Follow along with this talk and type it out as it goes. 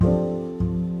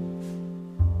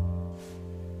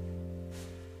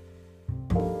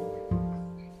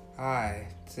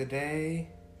Today,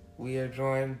 we are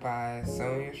joined by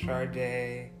Sonia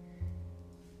Charday.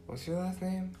 What's your last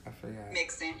name? I forgot.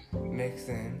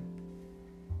 Mixon.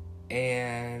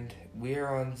 And we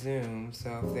are on Zoom,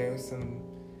 so if there's some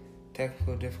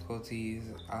technical difficulties,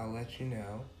 I'll let you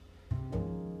know.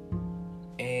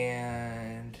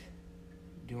 And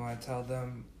do you want to tell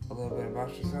them a little bit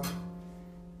about yourself?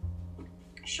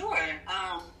 Sure.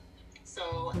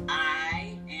 So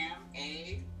I am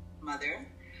a mother.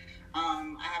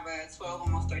 I have a 12,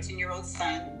 almost 13-year-old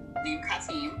son named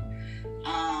Katim.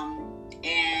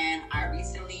 And I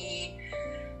recently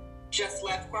just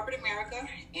left corporate America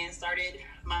and started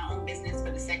my own business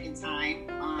for the second time.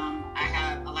 I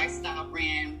have a lifestyle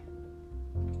brand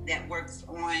that works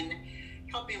on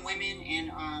helping women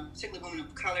and particularly women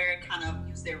of color kind of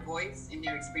use their voice and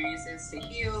their experiences to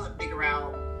heal and figure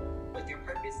out what their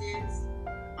purpose is.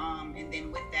 And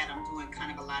then with that, I'm doing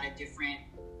kind of a lot of different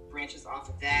branches off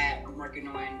of that. I'm working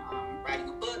on writing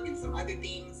a book and some other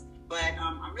things. But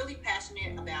I'm really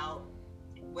passionate about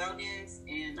wellness,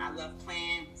 and I love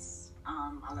plants.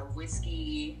 I love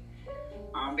whiskey.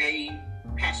 I'm very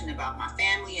passionate about my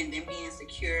family and them being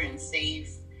secure and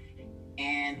safe.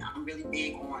 And I'm really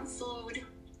big on food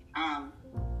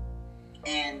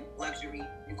and luxury,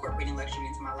 incorporating luxury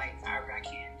into my life however I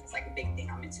can. It's like a big thing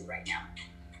I'm into right now.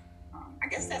 I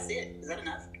guess that's it. Is that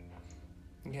enough?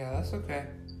 Yeah, that's okay.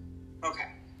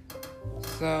 Okay.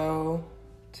 So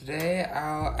today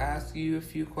I'll ask you a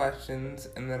few questions,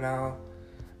 and then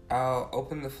I'll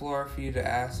open the floor for you to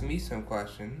ask me some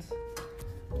questions.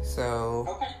 So,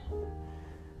 okay.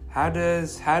 How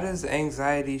does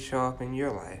anxiety show up in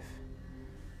your life?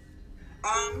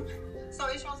 So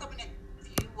it shows up in a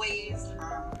few ways.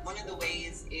 One of the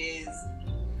ways is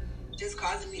just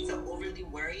causing me to overly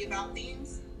worry about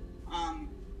things.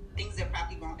 Things that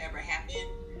probably won't ever happen.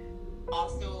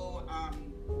 Also,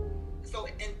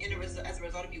 as a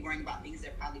result of me worrying about things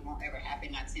that probably won't ever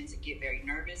happen, I tend to get very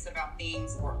nervous about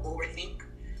things or overthink.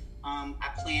 I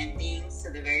plan things to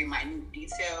the very minute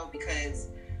detail because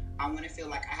I want to feel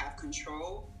like I have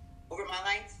control over my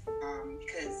life,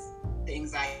 because the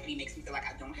anxiety makes me feel like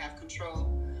I don't have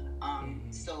control.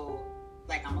 So,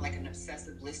 like, I'm like an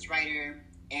obsessive list writer,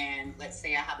 and let's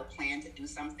say I have a plan to do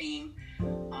something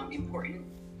important.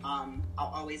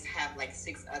 I'll always have like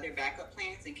 6 other backup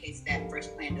plans in case that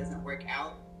first plan doesn't work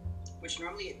out, which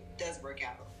normally it does work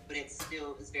out, but it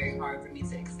still is very hard for me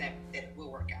to accept that it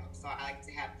will work out. So I like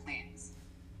to have plans.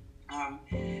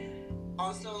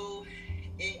 Also,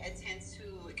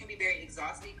 it can be very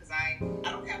exhausting because I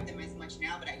don't have them as much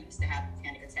now, but I used to have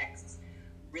panic attacks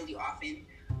really often.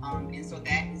 And so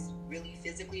that is really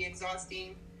physically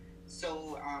exhausting.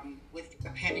 So with a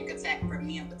panic attack for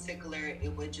me in particular,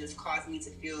 it would just cause me to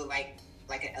feel like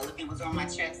an elephant was on my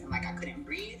chest and like I couldn't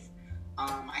breathe.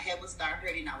 My head would start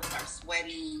hurting, I would start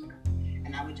sweating,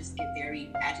 and I would just get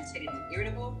very agitated and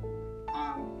irritable.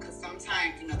 Because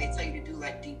sometimes, they tell you to do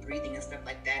like deep breathing and stuff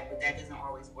like that, but that doesn't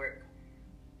always work.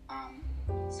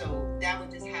 So that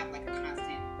would just have like a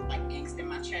constant like angst in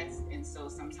my chest. And so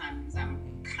sometimes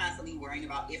I'm constantly worrying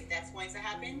about if that's going to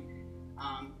happen.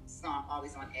 So I'm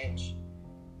always on edge.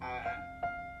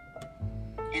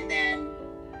 And then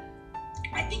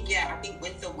I think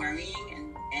with the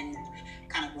worrying and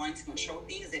kind of wanting to control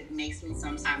things, it makes me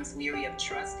sometimes weary of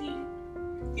trusting.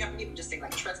 People just say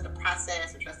like trust the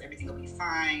process or trust everything will be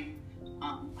fine.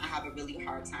 I have a really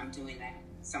hard time doing that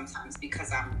sometimes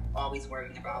because I'm always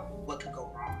worrying about what could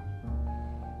go wrong.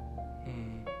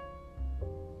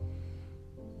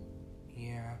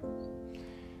 Yeah.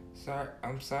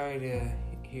 I'm sorry to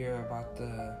hear about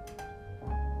the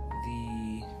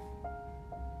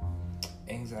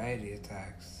anxiety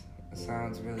attacks. It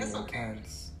sounds really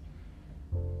intense.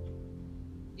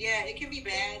 Yeah, it can be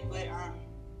bad, but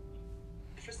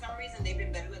for some reason they've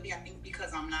been better lately. I think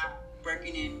because I'm not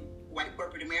working in white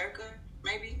corporate America,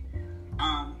 maybe.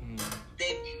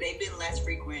 They've been less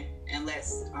frequent and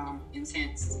less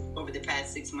intense over the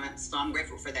past 6 months, so I'm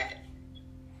grateful for that.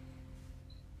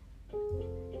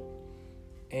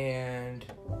 And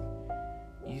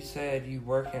you said you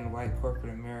work in white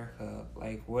corporate America.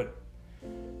 Like,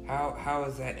 how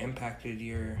has that impacted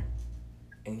your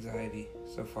anxiety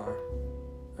so far?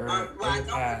 I don't work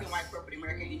in white corporate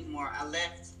America anymore. I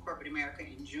left corporate America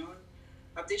in June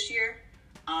of this year.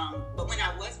 But when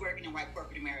I was working in white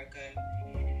corporate America,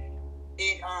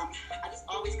 I just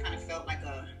always kind of felt like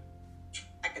a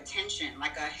tension,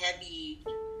 like a heavy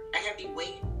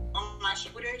weight on my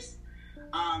shoulders.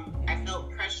 I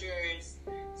felt pressures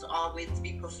to always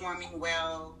be performing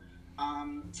well,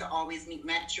 to always meet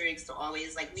metrics, to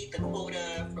always like meet the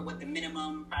quota for what the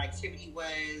minimum productivity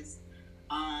was.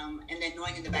 And then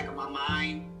knowing in the back of my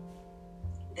mind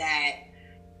that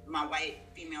my white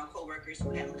female coworkers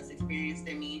who had less experience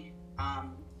than me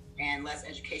and less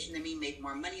education than me make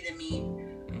more money than me.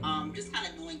 Just kind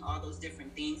of knowing all those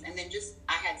different things. And then just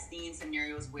I had seen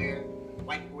scenarios where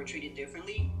white people were treated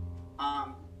differently,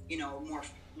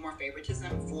 more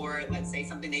favoritism for, let's say,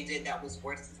 something they did that was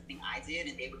worse than something I did,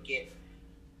 and they would get,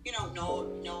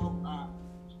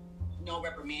 no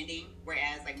reprimanding,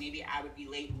 whereas like maybe I would be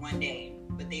late one day,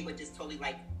 but they would just totally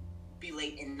like be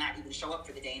late and not even show up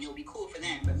for the day, and it would be cool for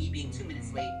them, but me being 2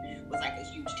 minutes late was like a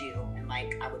huge deal, and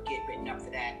like I would get written up for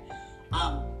that.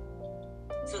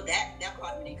 So that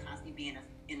caused me to constantly be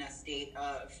in a state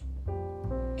of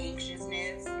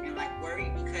anxiousness and like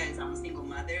worry, because I'm a single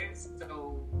mother,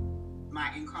 so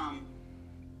my income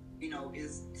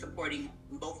is supporting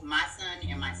both my son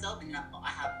and myself, and I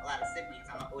have a lot of siblings.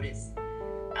 I'm the oldest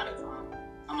out of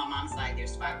on my mom's side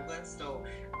there's 5 of us, so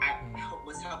I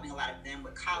was helping a lot of them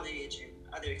with college and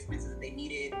other expenses that they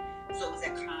needed. So it was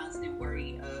that constant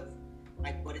worry of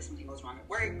like, what if something goes wrong at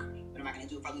work? What am I going to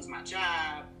do if I lose my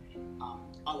job?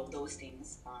 All of those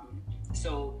things.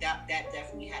 So that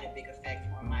definitely had a big effect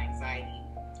on my anxiety.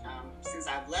 Since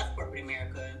I've left corporate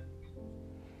America,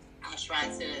 I try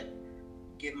to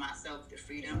give myself the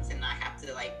freedom to not have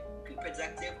to like be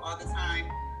productive all the time,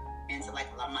 and to like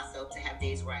allow myself to have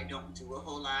days where I don't do a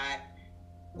whole lot,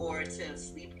 or to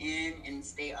sleep in and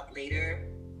stay up later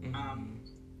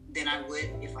than I would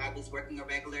if I was working a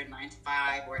regular 9 to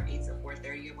 5 or 8 to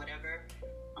 4:30 or whatever.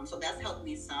 So that's helped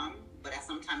me some, but I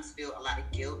sometimes feel a lot of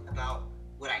guilt about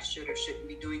what I should or shouldn't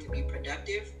be doing to be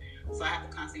productive. So I have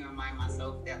to constantly remind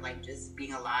myself that like just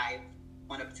being alive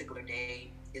on a particular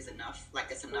day is enough. Like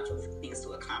that's enough of things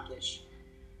to accomplish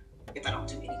if I don't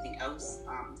do anything else.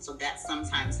 So that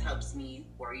sometimes helps me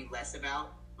worry less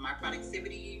about my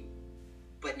productivity,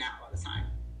 but not all the time.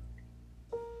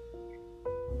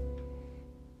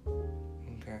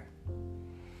 Okay.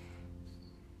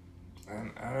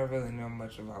 I don't really know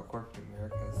much about corporate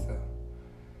America, so.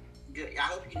 Good. I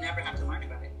hope you never have to learn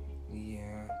about it.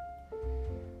 Yeah.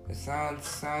 It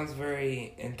sounds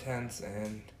very intense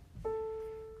and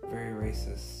very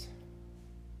racist.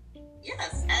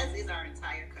 Yes, as is our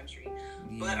entire country.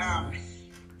 Yeah.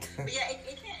 But yeah,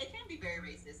 it can be very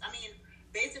racist. I mean,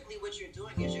 basically what you're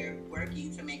doing is you're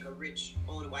working to make a rich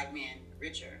old white man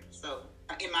richer. So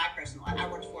in my personal life, I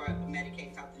worked for a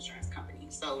Medicaid health insurance company.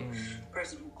 So the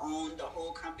person who owned the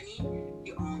whole company,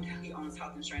 he owns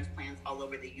health insurance plans all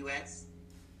over the US.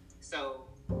 So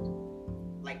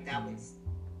like that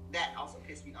also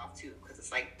pissed me off too, because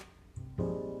it's like,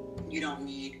 you don't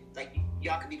need, like,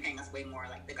 y'all could be paying us way more.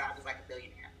 Like the guy was like a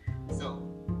billionaire. So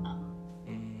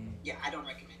yeah, I don't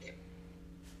recommend it.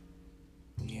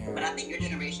 Yeah. But I think your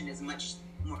generation is much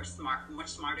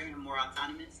smarter and more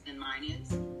autonomous than mine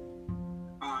is.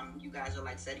 You guys are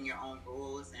like setting your own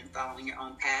rules and following your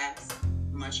own paths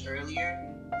much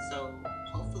earlier. So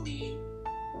hopefully,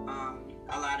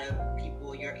 a lot of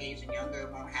people your age and younger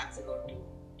won't have to go through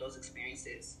those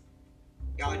experiences.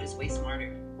 Y'all are just way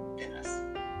smarter than us,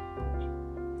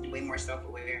 and way more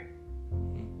self-aware.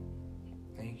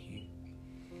 Thank you.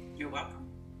 You're welcome.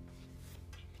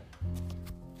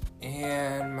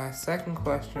 And my second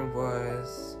question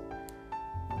was,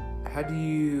 how do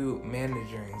you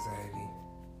manage your anxiety?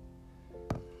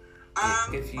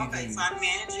 If you okay, do. so I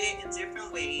manage it in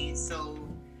different ways. So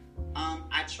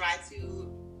I try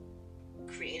to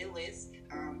create a list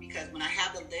because when I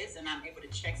have a list and I'm able to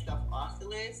check stuff off the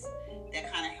list,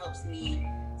 that kind of helps me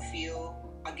feel,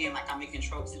 again, like I'm in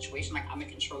control of the situation, like I'm in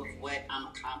control of what I'm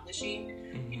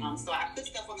accomplishing. So I put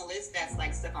stuff on the list that's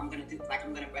like stuff I'm going to do, like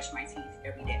I'm going to brush my teeth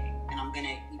every day and I'm going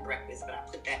to eat breakfast, but I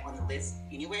put that on the list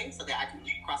anyway so that I can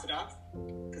cross it off,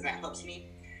 because that helps me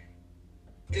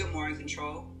feel more in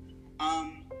control.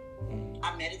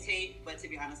 I meditate, but to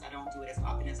be honest, I don't do it as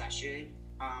often as I should.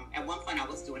 At one point I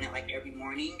was doing it like every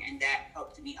morning, and that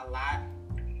helped me a lot,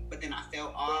 but then I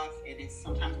fell off, and it's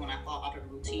sometimes when I fall off a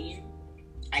routine,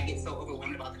 I get so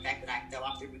overwhelmed about the fact that I fell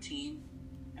off the routine,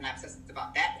 and I'm obsessed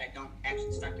about that I don't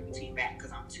actually start the routine back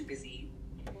because I'm too busy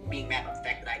being mad about the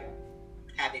fact that I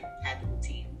haven't had the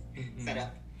routine set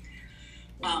up.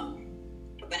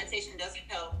 But meditation does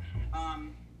help.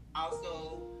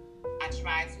 Also, I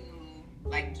try to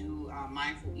like do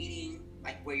mindful eating,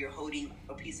 like where you're holding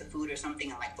a piece of food or something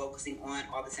and like focusing on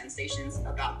all the sensations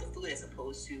about the food as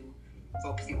opposed to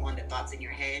focusing on the thoughts in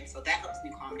your head. So that helps me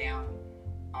calm down.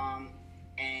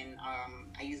 And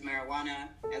I use marijuana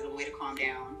as a way to calm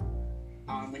down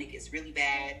when it gets really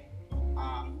bad,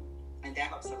 and that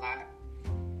helps a lot.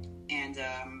 And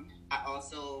I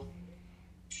also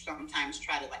sometimes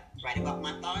try to like write about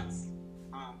my thoughts,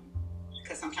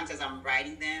 because sometimes as I'm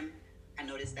writing them, I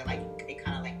notice that like it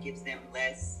kind of like gives them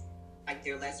less, like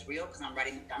they're less real because I'm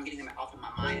getting them off of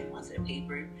my mind and onto the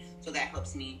paper. So that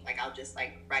helps me. Like I'll just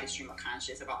like write a stream of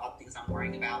conscious about all the things I'm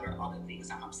worrying about or all the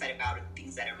things I'm upset about or the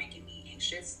things that are making me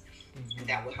anxious. And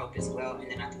that will help as well. And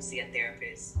then I can see a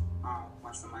therapist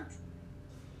once a month.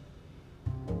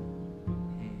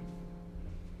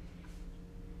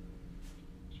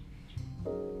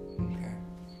 Okay.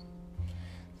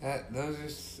 Those are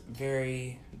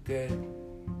very good,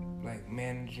 like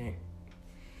managing.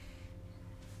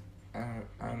 I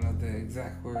don't know the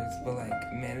exact words, but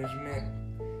like management.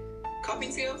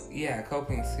 Coping skills? Yeah,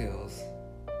 coping skills.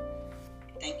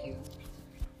 Thank you.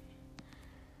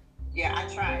 Yeah,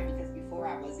 I tried because before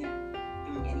I wasn't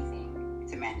doing anything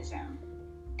to manage them,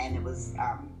 and it wasn't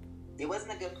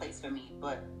a good place for me.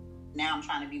 But now I'm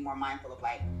trying to be more mindful of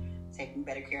like taking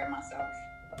better care of myself,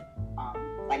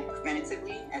 like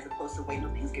preventatively, as opposed to waiting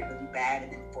till things get really bad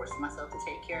and then forcing myself to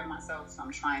take care of myself. So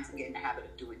I'm trying to get in the habit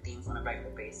of doing things on a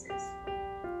regular basis.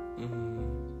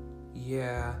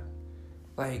 Yeah,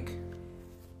 like,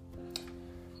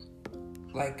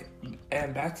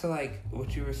 and back to like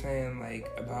what you were saying, like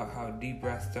about how deep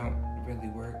breaths don't really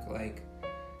work. Like,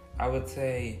 I would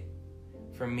say,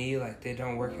 for me, like they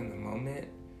don't work in the moment.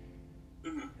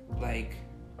 Like,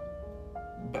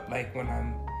 but like when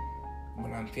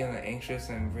I'm feeling anxious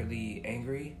and really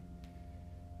angry,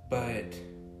 but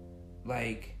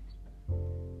like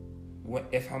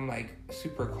if I'm like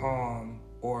super calm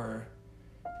or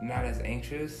not as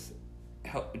anxious,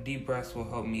 deep breaths will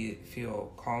help me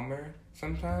feel calmer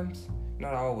sometimes.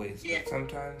 Not always, but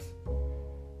sometimes.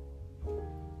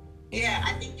 Yeah,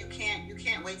 I think you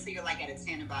can't wait till you're like at a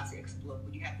 10 about to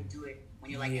explode. You have to do it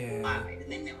when you're like at 5,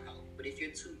 and then they'll help. But if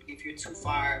you're too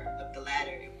far up the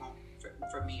ladder, it won't.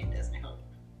 For me, it doesn't help.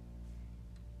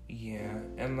 Yeah,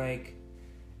 and like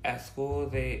at school,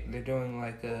 they're doing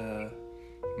like a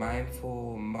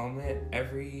mindful moment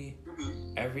every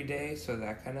day, so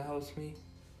that kind of helps me.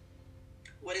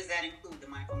 What does that include? The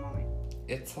mindful moment?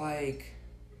 It's like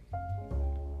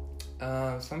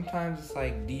sometimes it's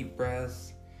like deep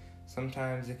breaths.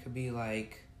 Sometimes it could be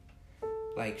like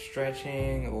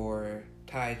stretching or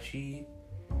Tai Chi.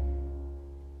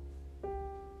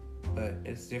 But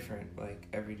it's different, like,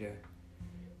 every day.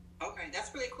 Okay,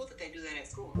 that's really cool that they do that at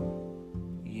school.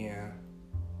 Yeah.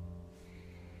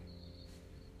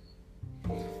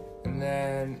 And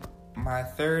then my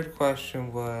third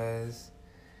question was,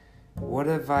 what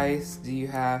advice do you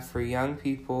have for young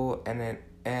people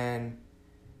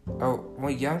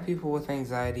young people with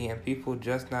anxiety and people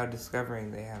just now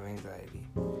discovering they have anxiety?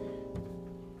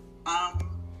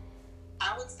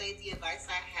 I would say the advice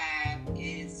I have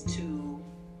is to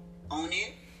own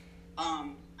it.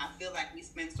 I feel like we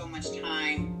spend so much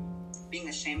time being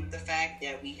ashamed of the fact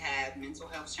that we have mental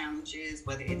health challenges,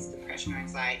 whether it's depression or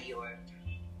anxiety or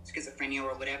schizophrenia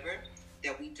or whatever,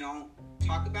 that we don't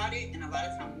talk about it. And a lot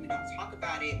of times when we don't talk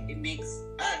about it, it makes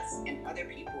us and other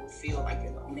people feel like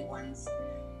they're the only ones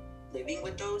living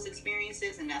with those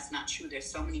experiences, and that's not true. There's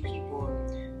so many people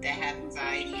that have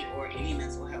anxiety or any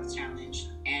mental health challenge,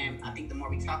 and I think the more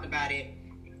we talk about it,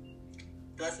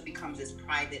 the less it becomes this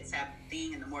private taboo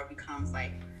thing, and the more it becomes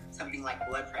like something like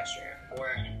blood pressure or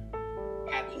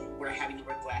having to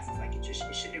wear glasses. Like it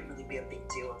shouldn't really be a big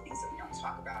deal of things that we don't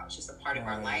talk about. It's just a part of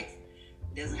our life.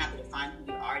 It doesn't have to define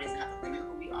who we are. It doesn't have to limit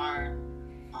who we are.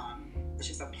 It's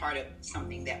just a part of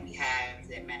something that we have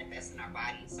that manifests in our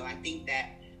bodies. So I think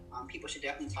that people should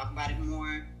definitely talk about it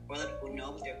more, or let people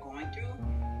know what they're going through,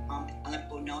 and let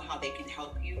people know how they can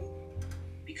help you.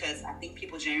 Because I think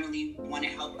people generally want to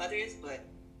help others, but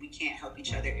we can't help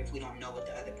each other if we don't know what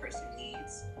the other person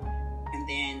needs. And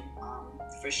then,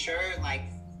 for sure, like,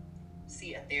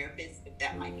 see a therapist if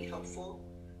that might be helpful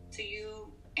to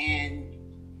you. And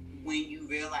when you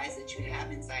realize that you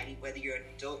have anxiety, whether you're an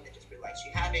adult that just realized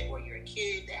you have it, or you're a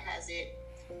kid that has it,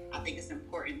 I think it's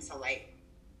important to, like,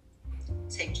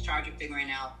 take charge of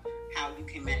figuring out how you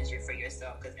can manage it for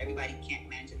yourself, because everybody can't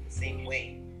manage it the same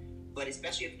way. But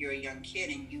especially if you're a young kid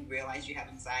and you realize you have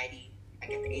anxiety,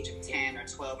 like at the age of 10 or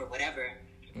 12 or whatever,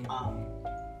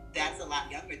 that's a lot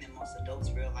younger than most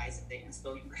adults realize it. And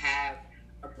so you have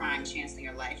a prime chance in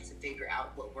your life to figure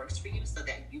out what works for you so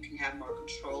that you can have more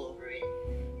control over it,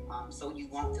 so you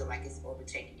won't feel like it's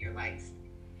overtaking your life.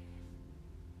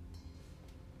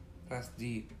 That's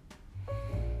deep.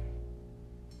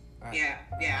 Yeah.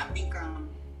 I think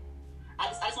I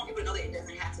just want people to know that it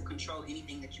doesn't have to control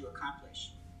anything that you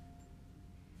accomplish.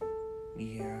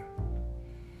 Yeah,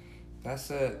 that's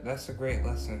a great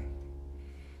lesson.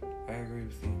 I agree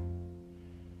with you.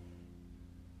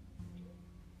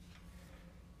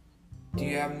 Do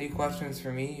you have any questions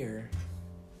for me or?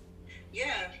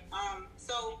 Yeah.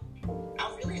 So I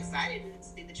was really excited to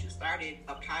see that you started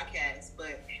a podcast,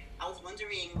 but I was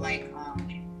wondering, like,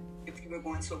 if you were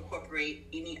going to incorporate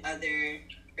any other.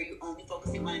 Are you only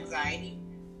focusing on anxiety,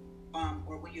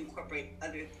 or will you incorporate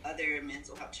other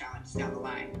mental health challenges down the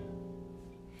line?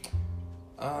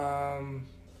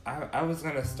 I was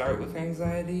gonna start with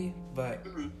anxiety, but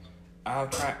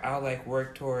I'll like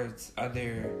work towards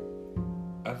other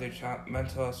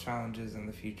mental health challenges in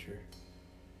the future.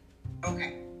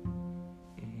 Okay.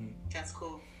 That's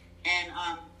cool. And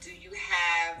I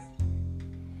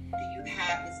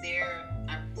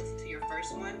listened to your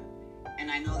first one,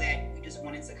 and I know that you just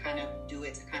wanted to kind of do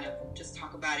it to kind of just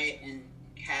talk about it and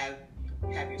have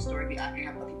your story be out there,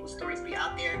 have other people's stories be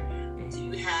out there.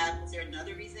 Is there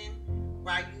another reason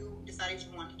why you decided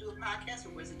you wanted to do a podcast,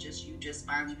 or was it just you just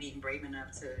finally being brave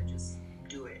enough to just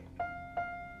do it?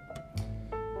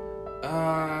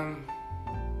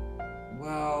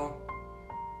 Well,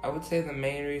 I would say the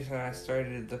main reason I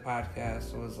started the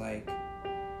podcast was like,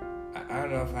 I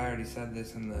don't know if I already said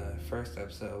this in the first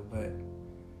episode, but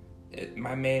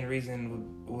my main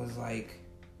reason was like,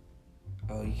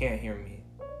 oh, you can't hear me.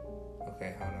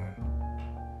 Okay, hold on.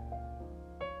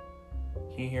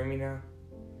 Can you hear me now?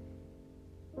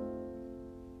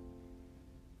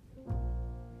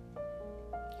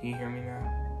 Can you hear me now?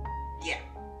 Yeah.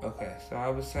 Okay, so I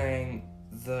was saying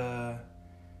the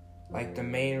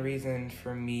main reason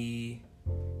for me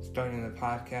starting the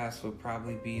podcast would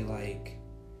probably be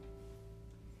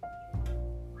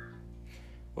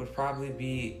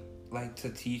to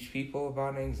teach people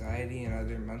about anxiety and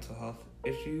other mental health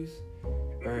issues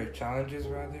or challenges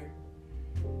rather.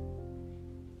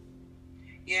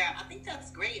 Yeah, I think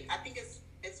that's great. I think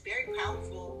it's very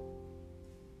powerful,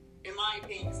 in my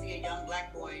opinion, to see a young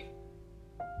black boy,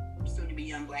 soon to be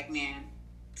young black man,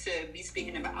 to be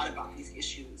speaking about these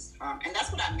issues. And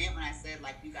that's what I meant when I said,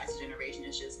 like, you guys' generation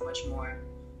is just much more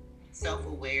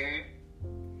self-aware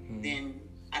than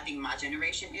I think my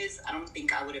generation is. I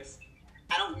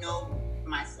don't know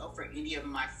myself or any of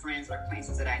my friends or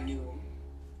acquaintances that I knew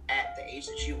at the age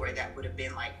that you were that would have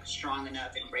been like strong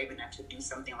enough and brave enough to do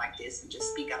something like this and just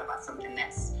speak out about something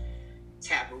that's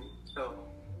taboo. So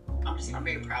I'm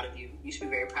very proud of you. You should be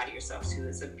very proud of yourself too.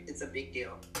 It's a big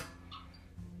deal.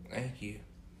 Thank you.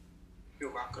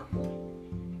 You're welcome.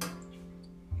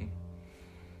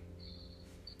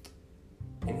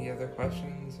 Any other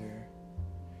questions or?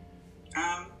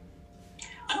 I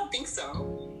don't think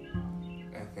so.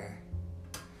 Okay.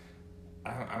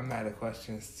 I'm out of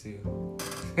questions too.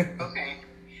 Okay.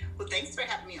 Well, thanks for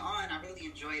having me on. I really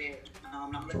enjoyed it.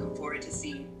 I'm looking forward to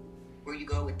see where you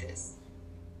go with this.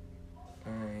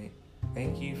 All right.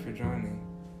 Thank you for joining.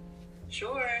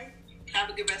 Sure. Have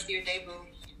a good rest of your day, boo.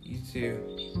 You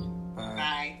too. Bye.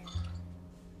 Bye.